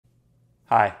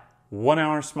Hi, 1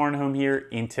 Hour Smart Home here,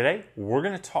 and today we're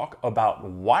going to talk about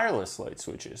wireless light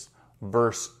switches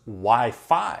versus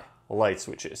Wi-Fi light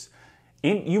switches.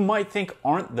 And you might think,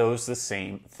 aren't those the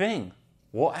same thing?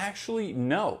 Well, actually,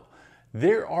 no.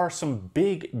 There are some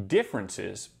big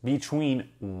differences between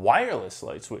wireless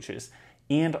light switches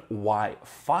and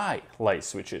Wi-Fi light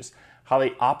switches. How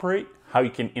they operate, how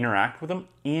you can interact with them,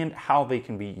 and how they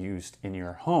can be used in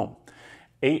your home.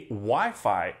 A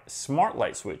Wi-Fi smart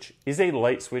light switch is a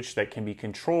light switch that can be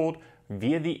controlled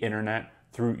via the internet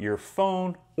through your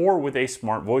phone or with a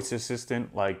smart voice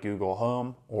assistant like Google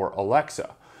Home or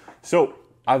Alexa. So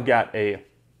I've got a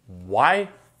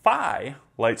Wi-Fi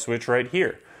light switch right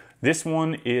here. This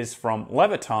one is from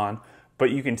Lutron, but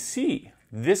you can see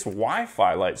this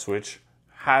Wi-Fi light switch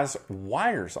has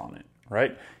wires on it,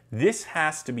 right? This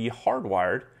has to be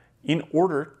hardwired in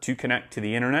order to connect to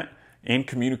the internet and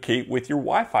communicate with your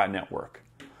Wi-Fi network.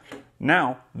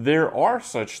 Now, there are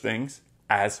such things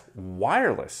as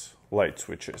wireless light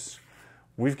switches.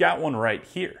 We've got one right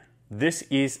here. This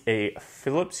is a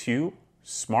Philips Hue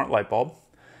smart light bulb,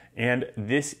 and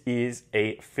this is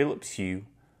a Philips Hue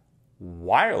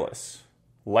wireless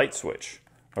light switch,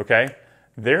 okay?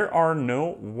 There are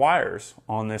no wires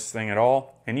on this thing at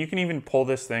all, and you can even pull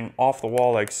this thing off the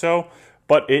wall like so,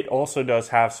 but it also does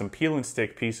have some peel and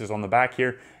stick pieces on the back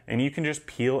here, and you can just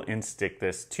peel and stick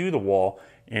this to the wall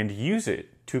and use it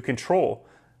to control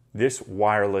this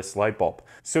wireless light bulb.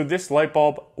 So this light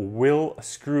bulb will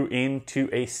screw into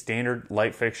a standard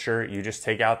light fixture. You just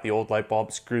take out the old light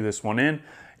bulb, screw this one in,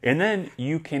 and then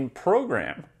you can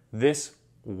program this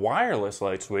wireless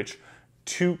light switch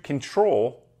to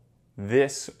control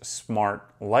this smart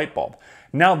light bulb.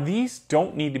 Now, these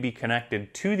don't need to be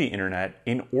connected to the internet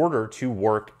in order to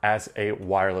work as a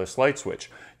wireless light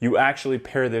switch. You actually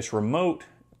pair this remote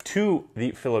to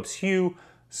the Philips Hue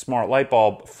smart light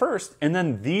bulb first, and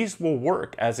then these will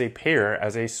work as a pair,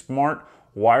 as a smart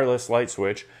wireless light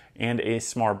switch and a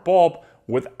smart bulb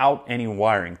without any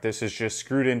wiring. This is just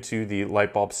screwed into the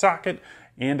light bulb socket,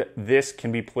 and this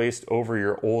can be placed over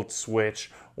your old switch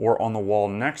or on the wall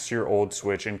next to your old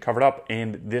switch and covered up,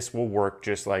 and this will work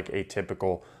just like a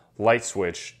typical light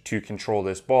switch to control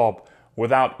this bulb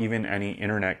without even any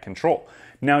internet control.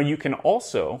 Now, you can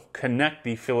also connect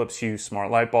the Philips Hue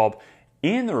smart light bulb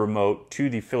and the remote to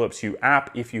the Philips Hue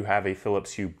app if you have a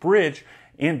Philips Hue bridge,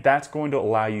 and that's going to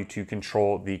allow you to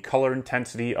control the color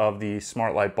intensity of the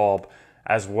smart light bulb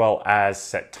as well as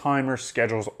set timers,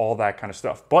 schedules, all that kind of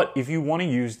stuff. But if you want to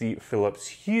use the Philips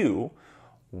Hue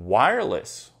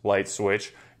wireless light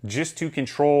switch just to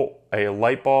control a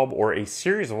light bulb or a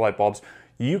series of light bulbs,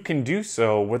 you can do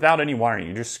so without any wiring.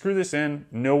 You just screw this in,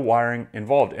 no wiring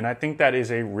involved. And I think that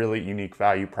is a really unique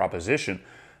value proposition.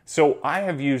 So I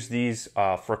have used these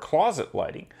for closet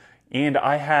lighting, and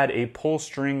I had a pull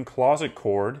string closet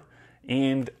cord,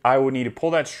 and I would need to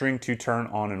pull that string to turn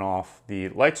on and off the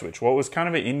light switch. Well, it was kind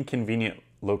of an inconvenient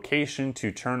location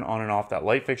to turn on and off that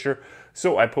light fixture.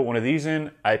 So I put one of these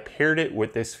in, I paired it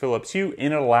with this Philips Hue,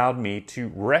 and it allowed me to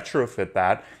retrofit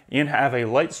that and have a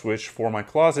light switch for my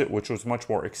closet, which was much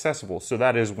more accessible. So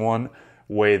that is one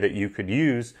way that you could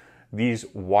use these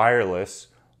wireless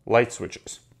light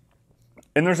switches.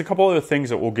 And there's a couple other things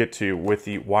that we'll get to with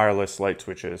the wireless light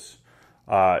switches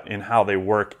and how they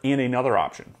work, and another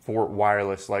option for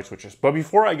wireless light switches. But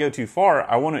before I go too far,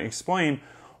 I want to explain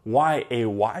why a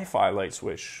Wi-Fi light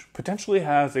switch potentially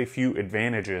has a few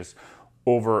advantages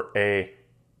over a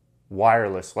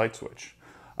wireless light switch.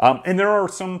 And there are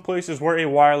some places where a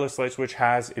wireless light switch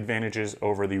has advantages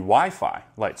over the Wi-Fi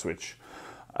light switch.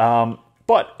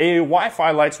 But a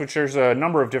Wi-Fi light switch, there's a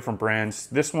number of different brands.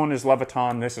 This one is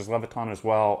Lutron. This is Lutron as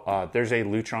well. There's a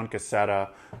Lutron Caseta.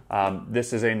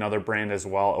 This is another brand as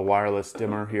well, a wireless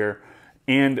dimmer here.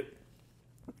 And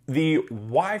the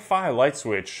Wi-Fi light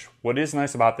switch, what is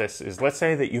nice about this is, let's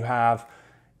say that you have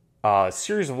a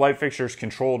series of light fixtures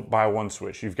controlled by one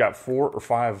switch. You've got 4 or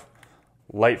 5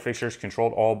 light fixtures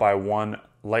controlled all by one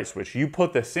light switch. You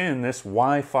put this in, this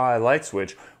Wi-Fi light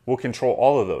switch will control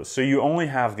all of those. So you only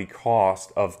have the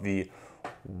cost of the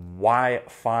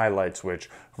Wi-Fi light switch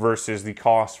versus the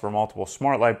cost for multiple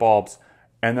smart light bulbs,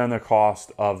 and then the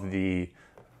cost of the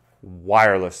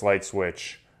wireless light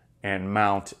switch and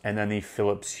mount, and then the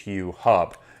Philips Hue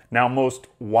hub. Now, most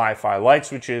Wi-Fi light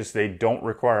switches, they don't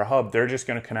require a hub. They're just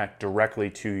going to connect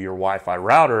directly to your Wi-Fi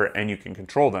router, and you can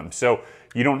control them. So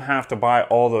you don't have to buy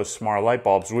all those smart light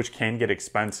bulbs, which can get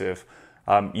expensive.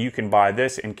 You can buy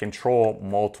this and control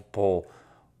multiple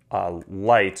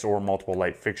lights or multiple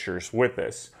light fixtures with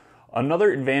this.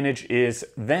 Another advantage is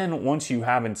then once you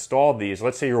have installed these,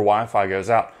 let's say your Wi-Fi goes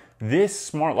out, this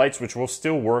smart light switch will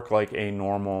still work like a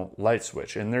normal light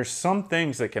switch. And there's some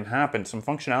things that can happen, some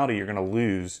functionality you're gonna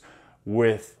lose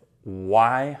with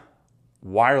wireless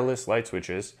light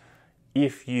switches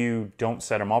if you don't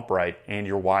set them up right and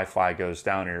your Wi-Fi goes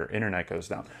down or your internet goes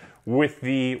down. With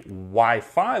the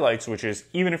Wi-Fi light switches,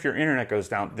 even if your internet goes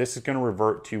down, this is going to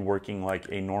revert to working like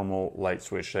a normal light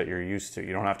switch that you're used to.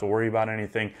 You don't have to worry about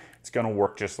anything. It's going to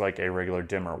work just like a regular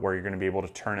dimmer, where you're going to be able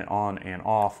to turn it on and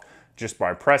off just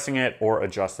by pressing it or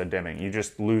adjust the dimming. You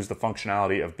just lose the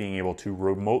functionality of being able to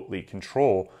remotely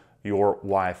control your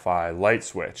Wi-Fi light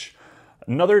switch.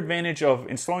 Another advantage of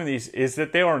installing these is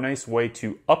that they are a nice way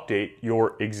to update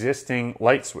your existing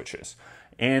light switches.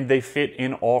 And they fit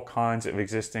in all kinds of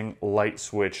existing light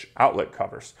switch outlet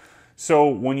covers. So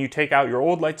when you take out your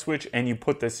old light switch and you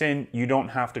put this in, you don't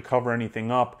have to cover anything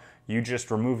up. You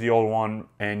just remove the old one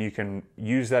and you can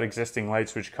use that existing light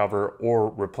switch cover or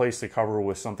replace the cover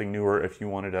with something newer if you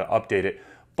wanted to update it.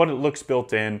 But it looks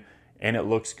built in and it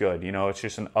looks good. You know, it's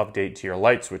just an update to your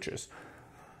light switches.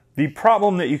 The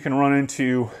problem that you can run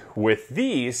into with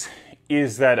these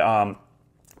is that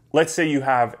let's say you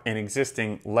have an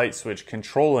existing light switch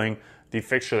controlling the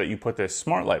fixture that you put this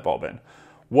smart light bulb in.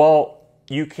 Well,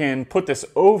 you can put this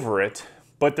over it,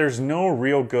 but there's no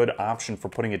real good option for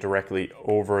putting it directly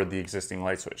over the existing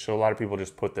light switch. So a lot of people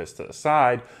just put this to the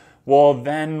side. Well,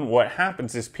 then what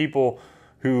happens is people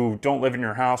who don't live in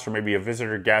your house, or maybe a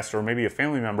visitor guest, or maybe a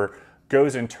family member,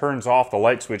 goes and turns off the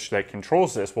light switch that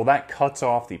controls this. Well, that cuts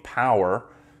off the power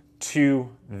to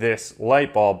this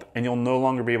light bulb, and you'll no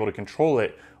longer be able to control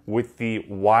it with the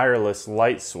wireless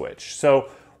light switch. So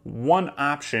one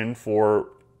option for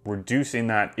reducing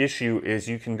that issue is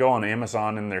you can go on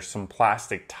Amazon and there's some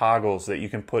plastic toggles that you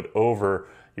can put over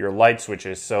your light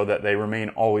switches so that they remain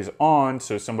always on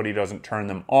so somebody doesn't turn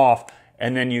them off,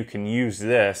 and then you can use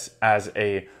this as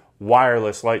a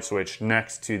wireless light switch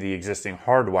next to the existing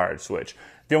hardwired switch.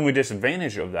 The only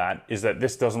disadvantage of that is that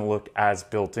this doesn't look as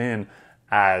built in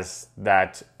as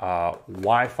that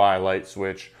Wi-Fi light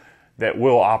switch that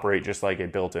will operate just like a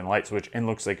built-in light switch and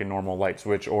looks like a normal light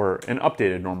switch or an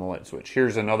updated normal light switch.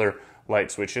 Here's another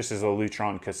light switch. This is a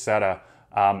Lutron Caseta,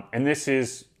 and this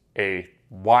is a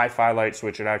Wi-Fi light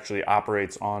switch. It actually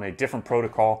operates on a different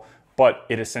protocol, but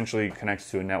it essentially connects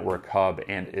to a network hub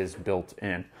and is built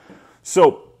in.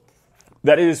 So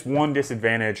that is one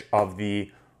disadvantage of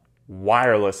the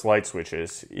wireless light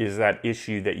switches, is that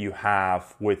issue that you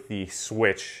have with the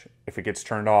switch. If it gets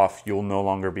turned off, you'll no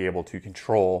longer be able to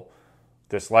control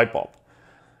this light bulb.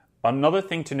 Another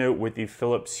thing to note with the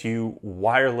Philips Hue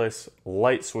wireless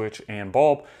light switch and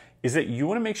bulb is that you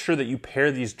want to make sure that you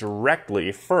pair these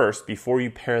directly first before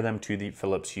you pair them to the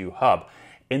Philips Hue hub.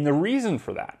 And the reason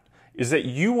for that is that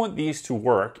you want these to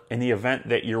work in the event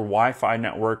that your Wi-Fi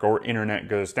network or internet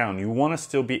goes down. You want to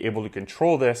still be able to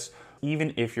control this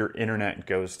even if your internet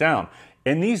goes down.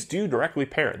 And these do directly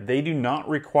pair. They do not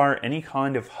require any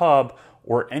kind of hub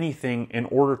or anything in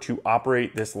order to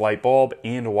operate this light bulb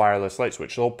and a wireless light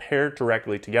switch. They'll pair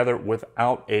directly together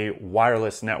without a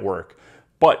wireless network.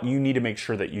 But you need to make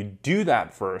sure that you do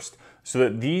that first so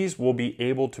that these will be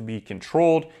able to be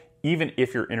controlled even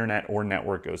if your internet or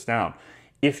network goes down.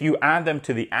 If you add them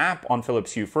to the app on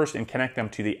Philips Hue first and connect them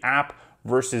to the app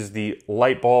versus the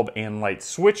light bulb and light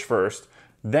switch first,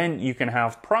 then you can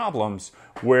have problems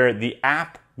where the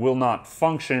app will not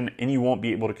function and you won't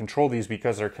be able to control these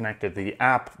because they're connected to the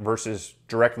app versus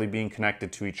directly being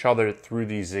connected to each other through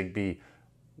the Zigbee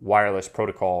wireless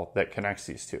protocol that connects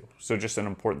these two. So just an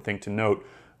important thing to note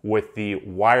with the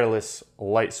wireless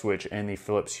light switch and the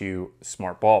Philips Hue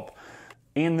smart bulb.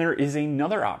 And there is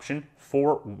another option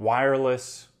for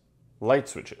wireless light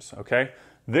switches, okay?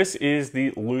 This is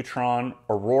the Lutron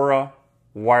Aurora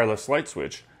wireless light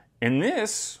switch, and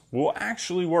this will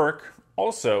actually work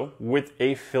also with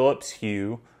a Philips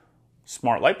Hue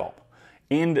smart light bulb.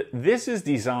 And this is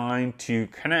designed to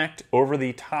connect over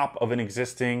the top of an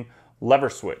existing lever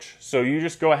switch. So you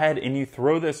just go ahead and you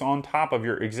throw this on top of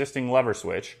your existing lever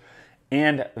switch,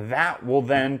 and that will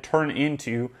then turn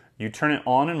into, you turn it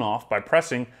on and off by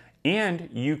pressing, and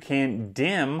you can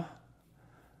dim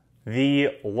the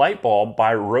light bulb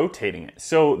by rotating it.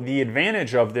 So the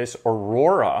advantage of this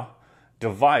Aurora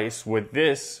device with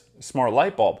this smart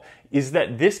light bulb is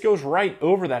that this goes right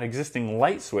over that existing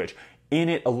light switch, and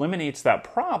it eliminates that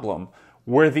problem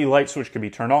where the light switch can be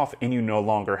turned off and you no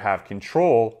longer have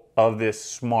control of this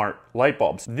smart light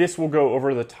bulb. This will go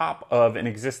over the top of an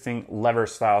existing lever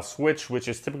style switch, which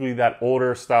is typically that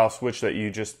older style switch that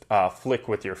you just flick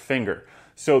with your finger.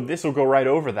 So this will go right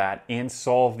over that and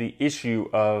solve the issue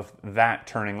of that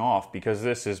turning off, because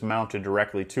this is mounted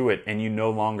directly to it and you no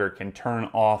longer can turn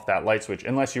off that light switch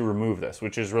unless you remove this,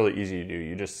 which is really easy to do.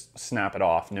 You just snap it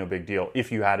off, no big deal,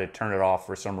 if you had to turn it off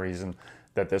for some reason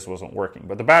that this wasn't working.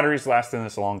 But the batteries last in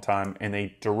this a long time and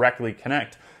they directly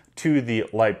connect to the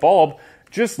light bulb,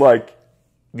 just like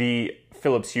the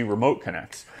Philips Hue remote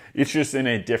connects. It's just in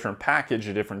a different package,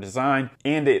 a different design,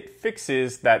 and it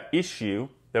fixes that issue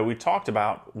that we talked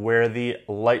about where the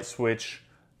light switch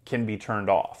can be turned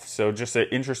off. So just an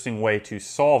interesting way to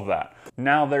solve that.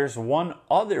 Now there's one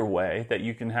other way that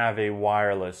you can have a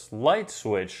wireless light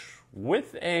switch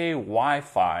with a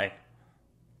Wi-Fi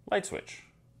light switch,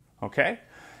 okay?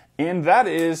 And that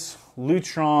is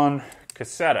Lutron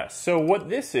Caseta. So what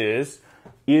this is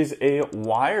a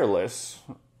wireless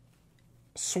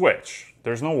switch.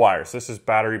 There's no wires. This is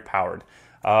battery powered.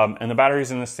 And the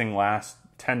batteries in this thing last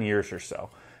 10 years or so.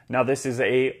 Now this is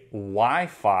a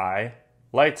Wi-Fi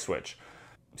light switch.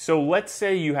 So let's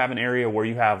say you have an area where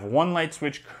you have one light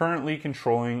switch currently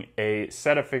controlling a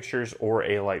set of fixtures or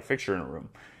a light fixture in a room.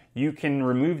 You can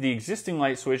remove the existing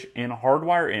light switch and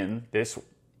hardwire in this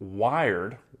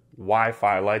wired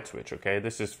Wi-Fi light switch, okay?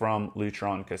 This is from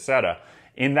Lutron Caseta,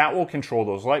 and that will control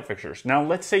those light fixtures. Now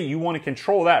let's say you want to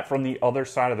control that from the other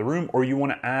side of the room, or you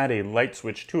want to add a light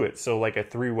switch to it, so like a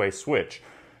three-way switch.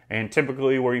 And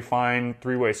typically where you find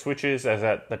three-way switches is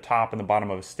at the top and the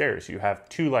bottom of the stairs. You have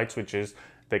two light switches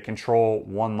that control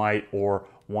one light or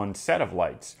one set of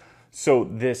lights. So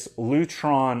this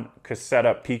Lutron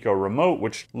Caseta Pico remote,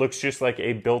 which looks just like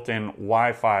a built-in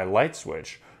Wi-Fi light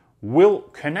switch, will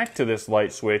connect to this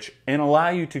light switch and allow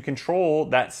you to control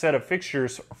that set of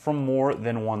fixtures from more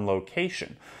than one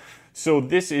location. So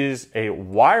this is a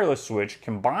wireless switch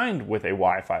combined with a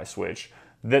Wi-Fi switch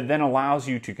that then allows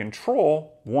you to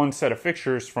control one set of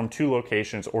fixtures from two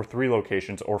locations or three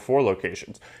locations or four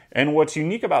locations. And what's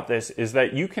unique about this is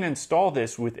that you can install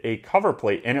this with a cover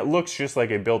plate and it looks just like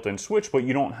a built-in switch, but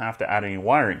you don't have to add any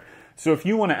wiring. So if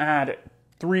you want to add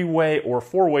three-way or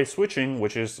four-way switching,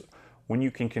 which is when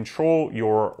you can control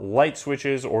your light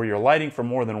switches or your lighting from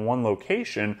more than one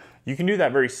location, you can do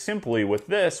that very simply with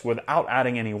this without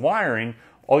adding any wiring.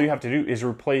 All you have to do is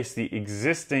replace the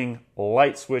existing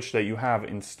light switch that you have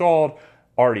installed,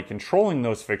 already controlling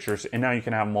those fixtures, and now you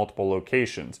can have multiple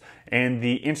locations. And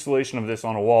the installation of this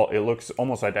on a wall, it looks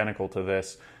almost identical to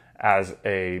this as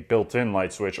a built-in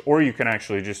light switch, or you can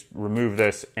actually just remove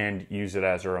this and use it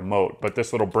as a remote. But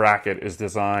this little bracket is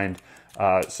designed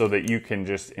so that you can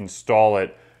just install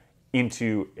it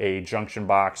into a junction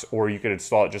box, or you could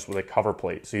install it just with a cover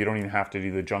plate. So you don't even have to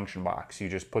do the junction box. You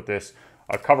just put this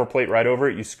a cover plate right over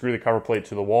it, you screw the cover plate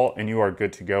to the wall, and you are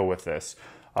good to go with this,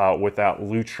 with that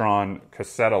Lutron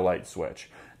Caseta light switch.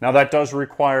 Now that does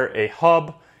require a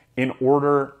hub in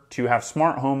order to have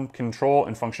smart home control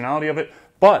and functionality of it,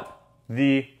 but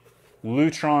the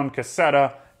Lutron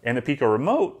Caseta and the Pico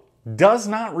remote does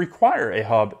not require a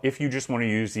hub if you just want to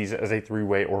use these as a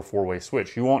three-way or four-way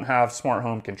switch. You won't have smart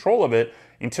home control of it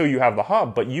until you have the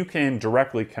hub, but you can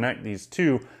directly connect these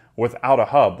two without a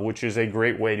hub, which is a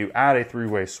great way to add a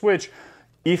three-way switch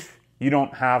if you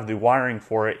don't have the wiring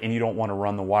for it and you don't want to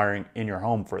run the wiring in your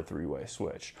home for a three-way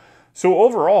switch. So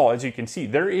overall, as you can see,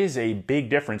 there is a big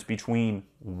difference between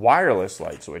wireless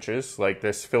light switches, like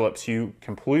this Philips Hue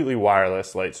completely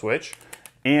wireless light switch,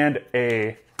 and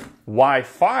a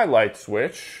Wi-Fi light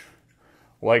switch,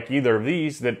 like either of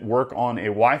these, that work on a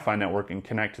Wi-Fi network and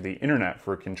connect to the internet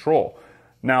for control.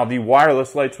 Now, the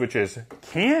wireless light switches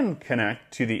can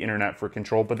connect to the internet for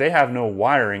control, but they have no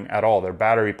wiring at all. They're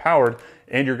battery powered,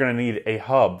 and you're going to need a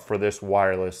hub for this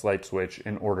wireless light switch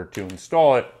in order to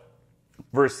install it,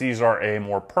 versus these are a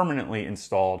more permanently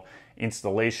installed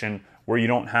installation where you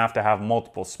don't have to have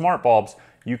multiple smart bulbs.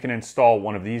 You can install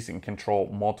one of these and control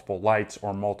multiple lights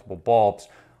or multiple bulbs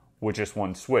with just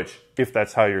one switch, if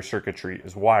that's how your circuitry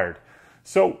is wired.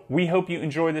 So we hope you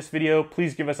enjoyed this video.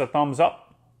 Please give us a thumbs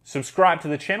up. Subscribe to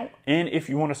the channel, and if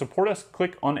you want to support us,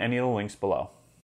 click on any of the links below.